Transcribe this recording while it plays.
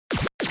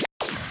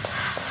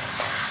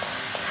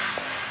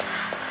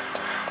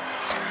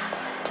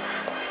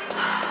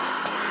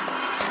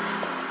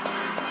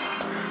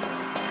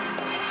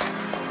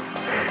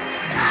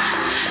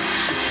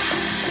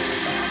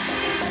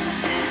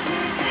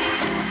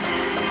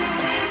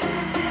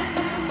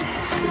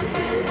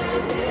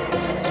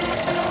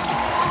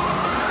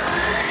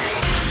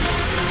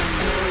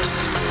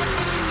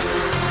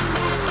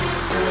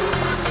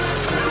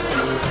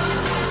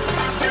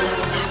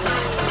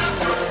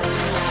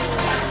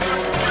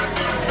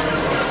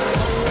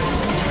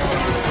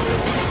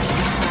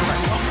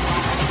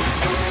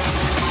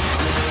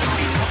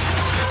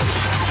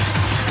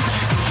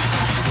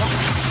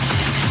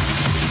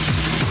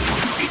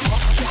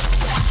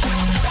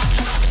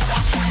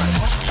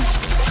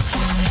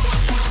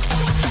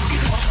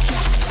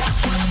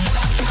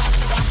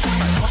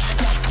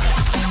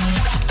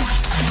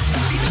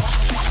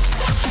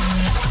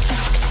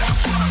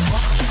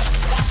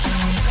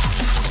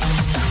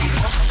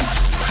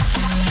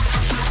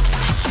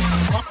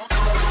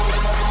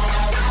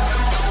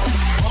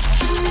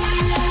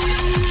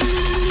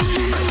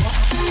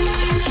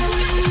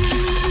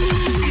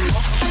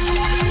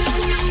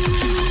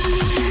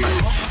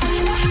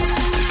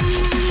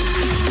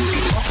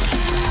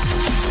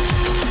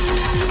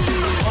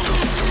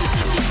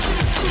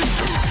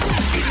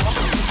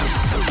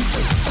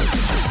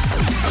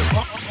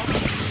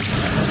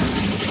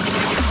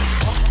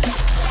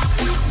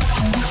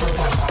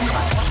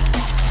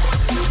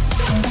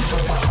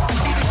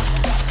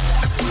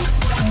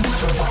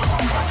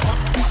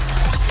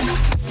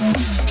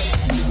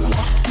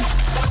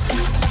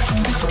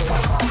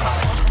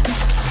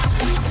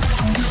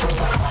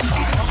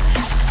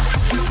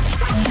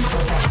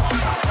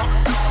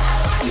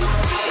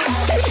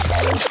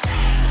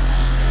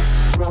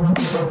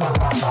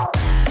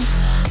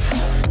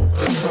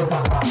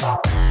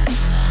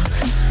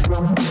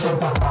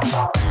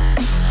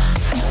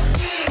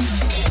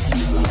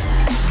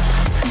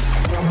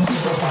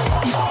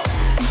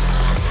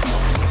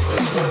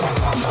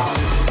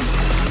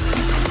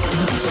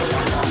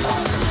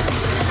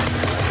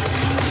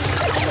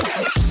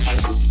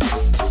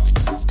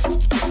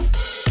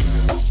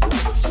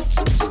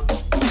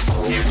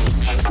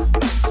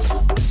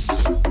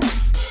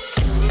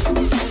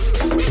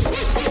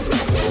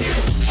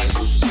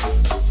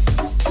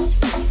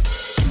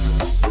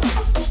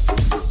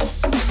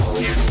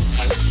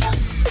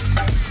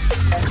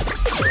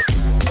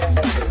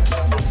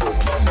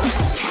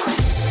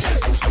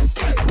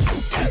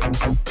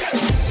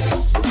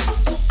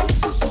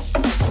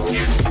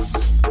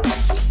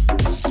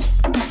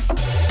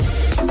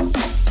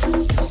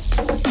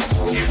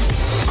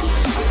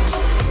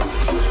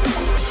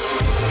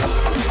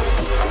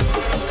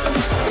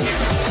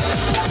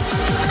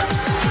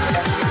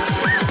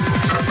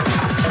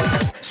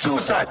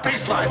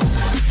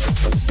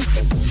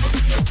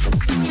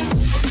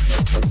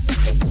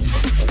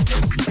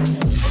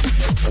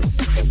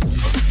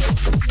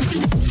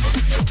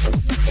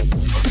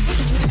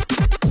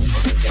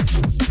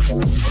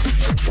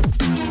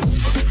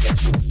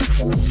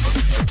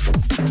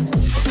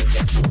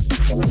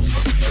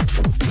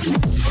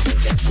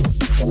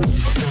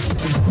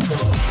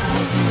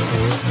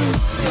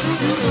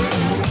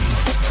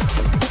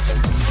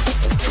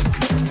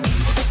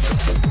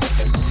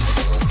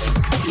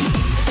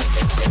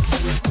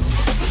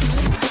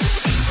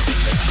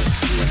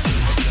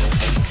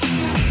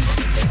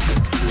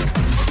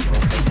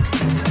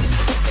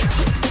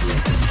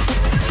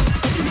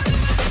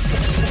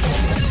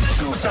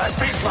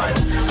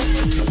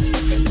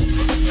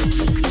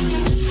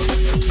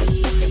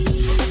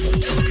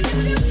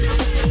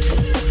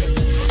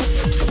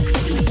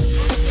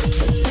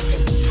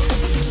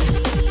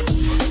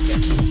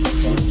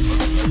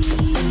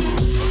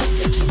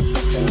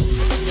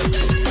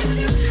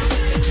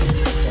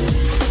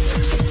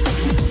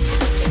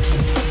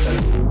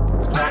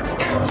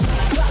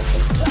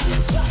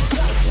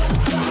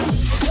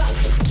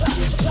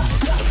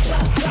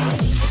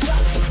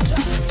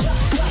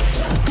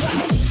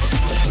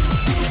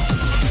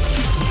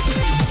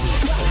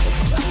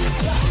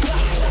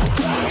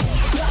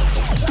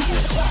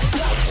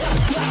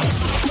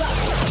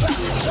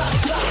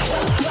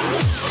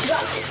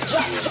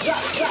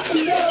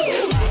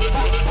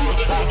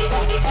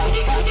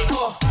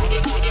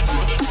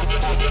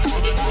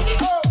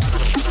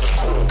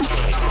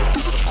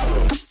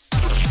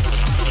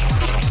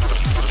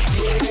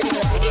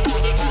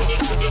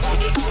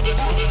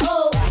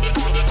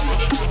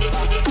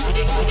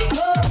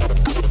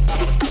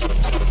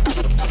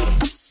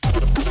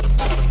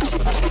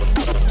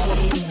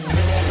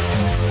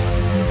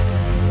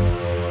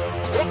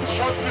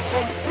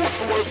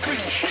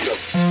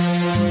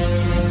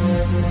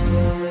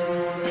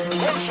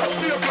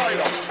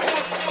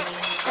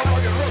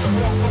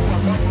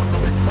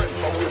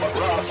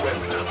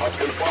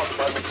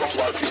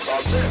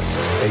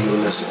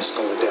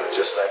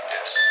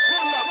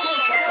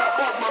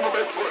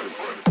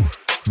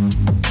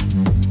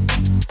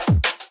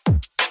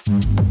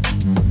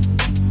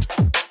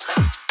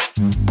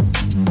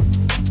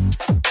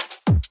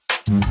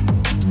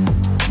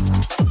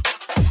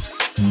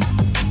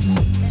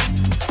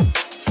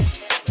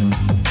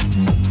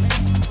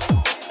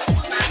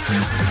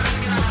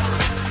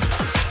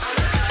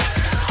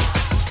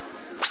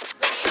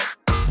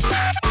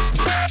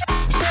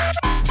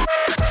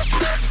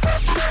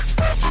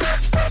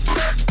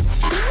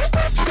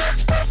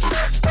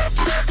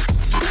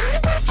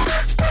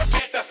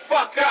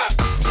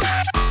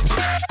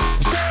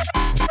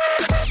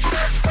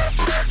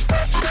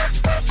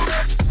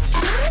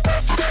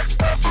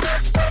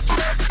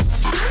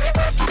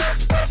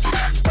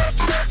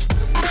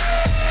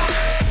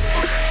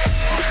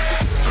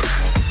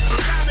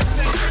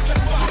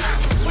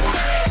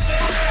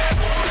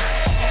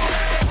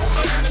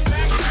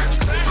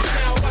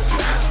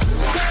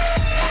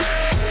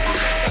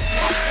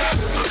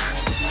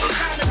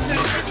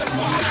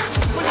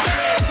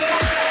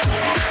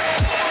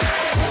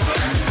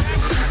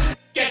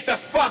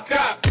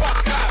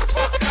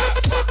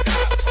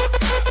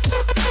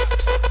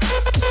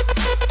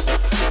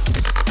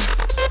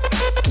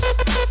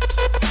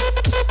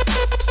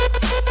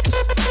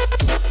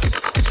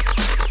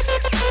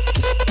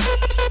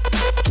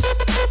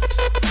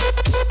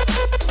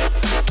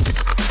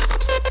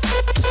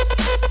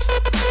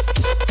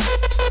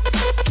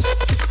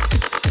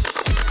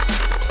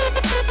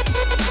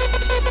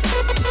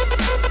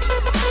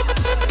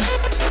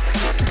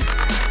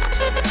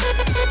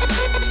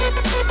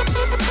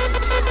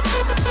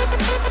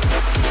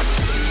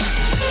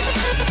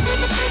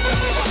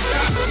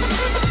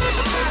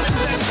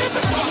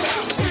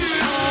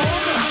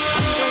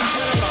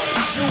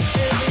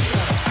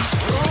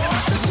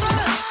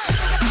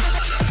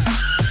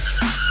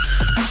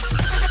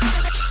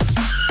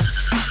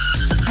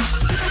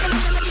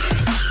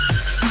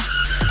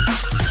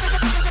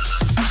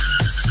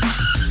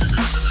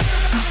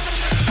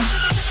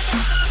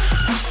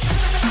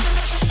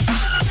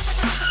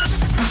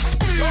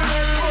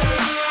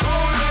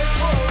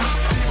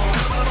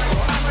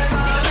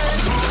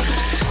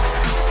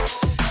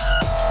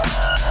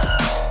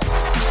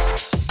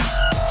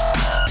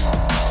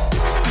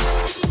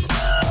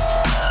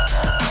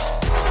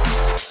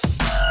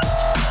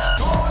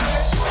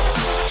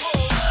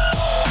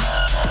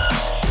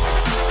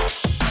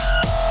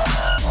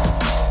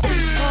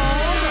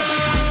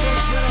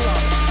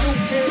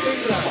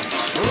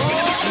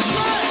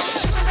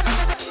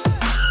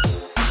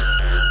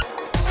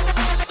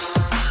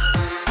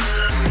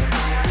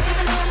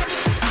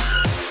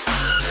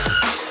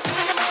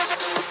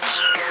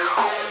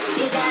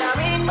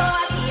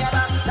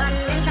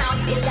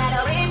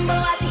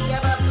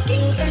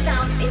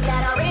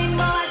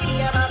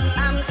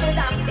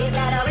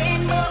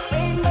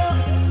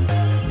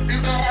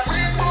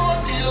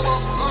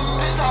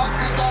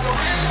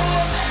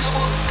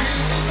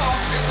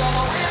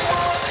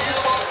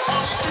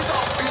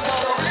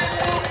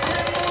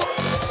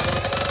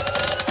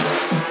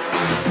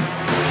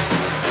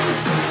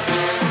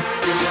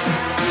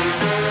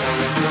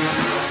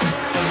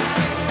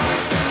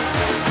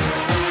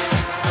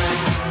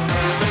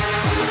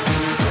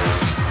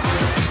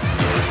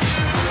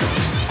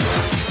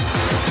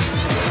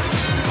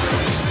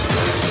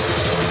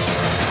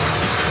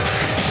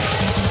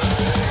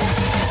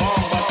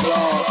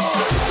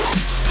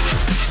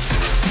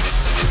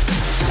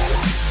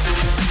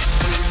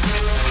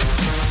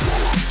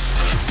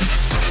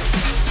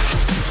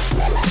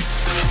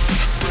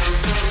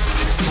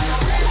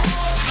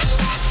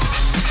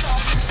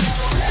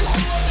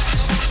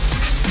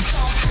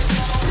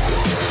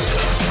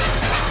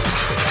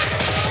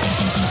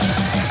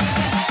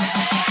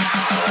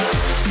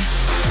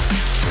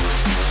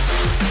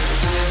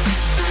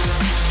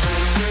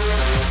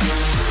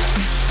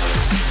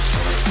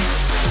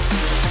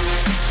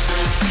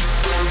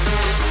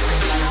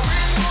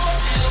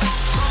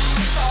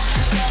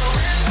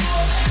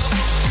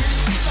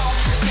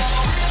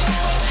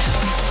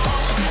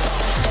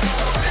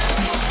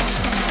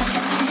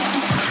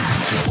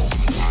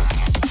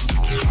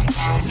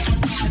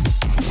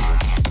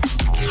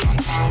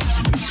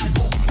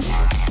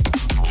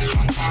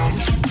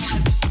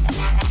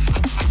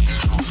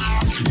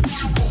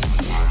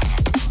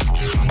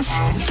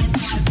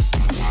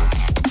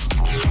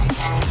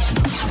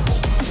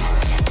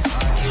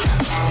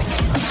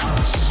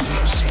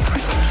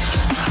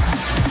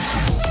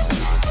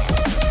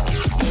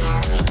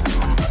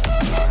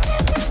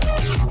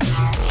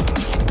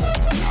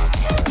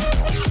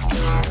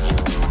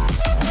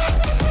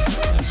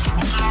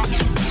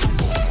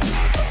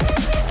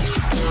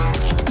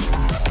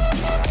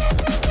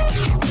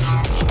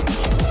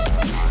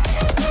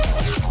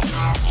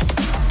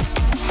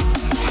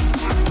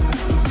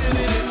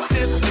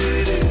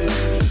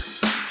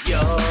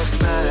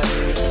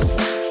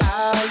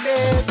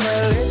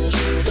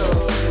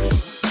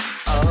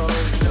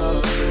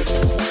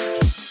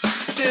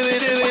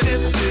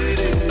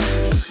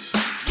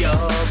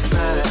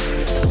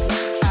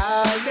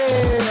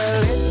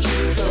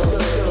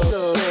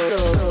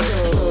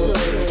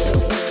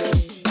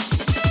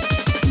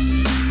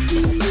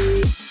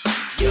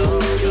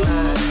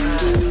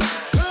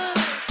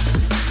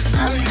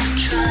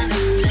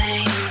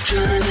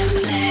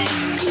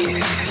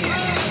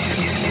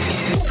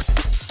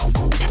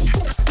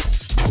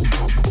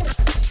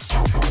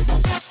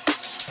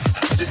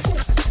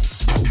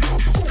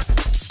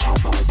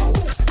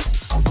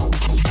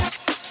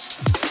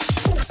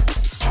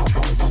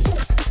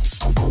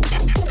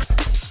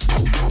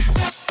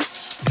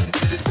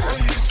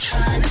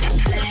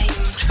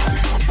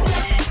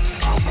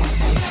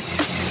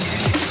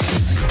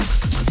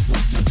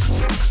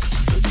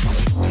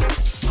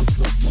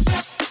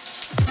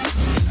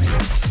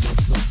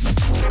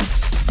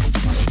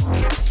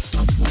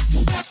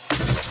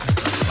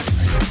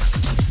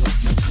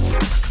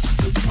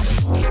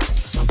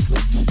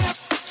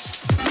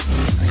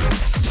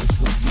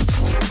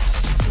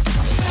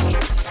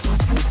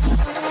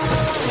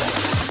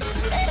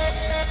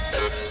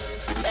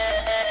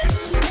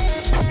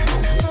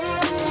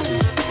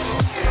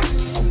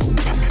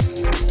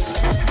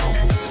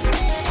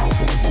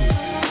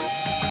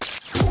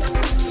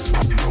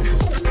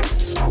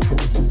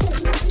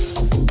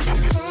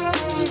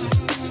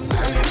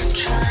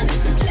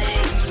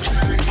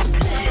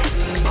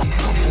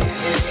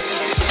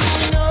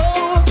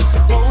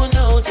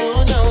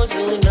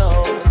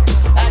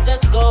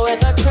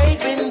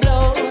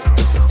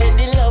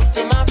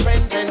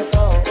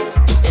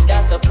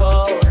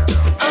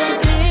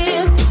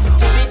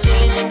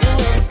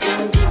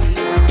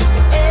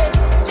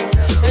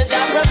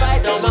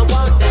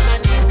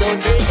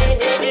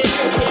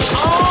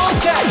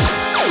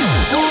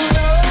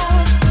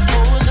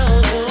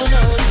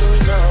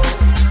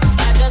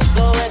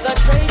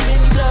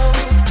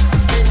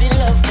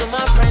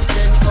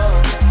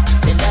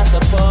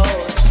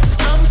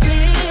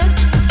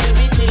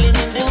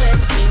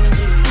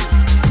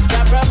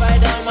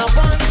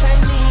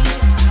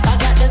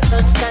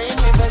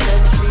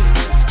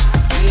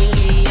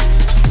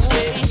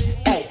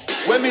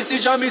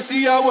Jah me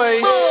see a way.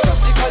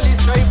 Drastically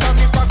strive from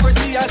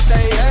hypocrisy I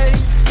say, hey.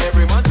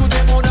 Every man to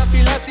them own a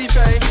philosophy.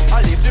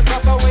 I live the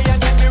proper way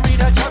and then me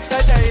read a chapter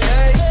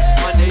daily.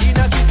 And they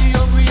in a city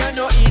hungry and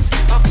no eat.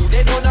 And food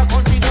they don't a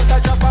country just a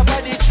drop off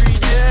of the tree,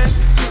 yeah.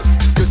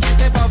 You see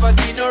say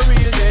poverty no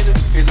real then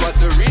is what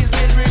the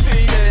reason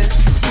revealing.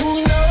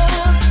 Who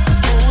knows?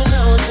 Who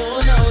knows? Who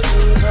knows?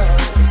 Who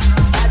knows?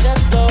 I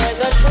just go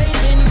as a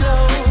trading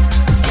blows.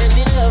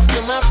 Sending love to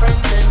my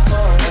friends and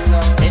foes.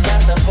 And I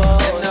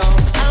suppose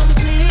I'm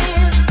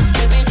pleased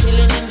to be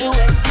chilling in the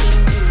West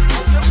Indies.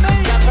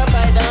 I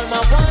provide all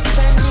my wants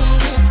and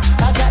needs.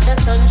 I got the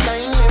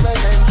sunshine,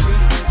 rivers and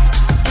trees.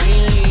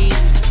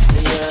 Breeze,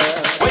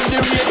 yeah. When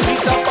the rain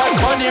beats up on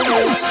funny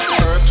room,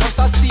 herb just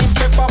a steam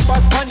pepper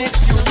pot funny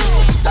stew.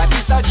 That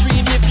is a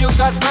dream if you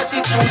got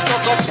gratitude. So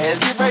go tell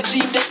the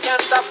regime they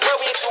can't stop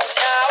growing to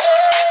now.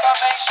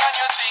 Information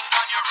you think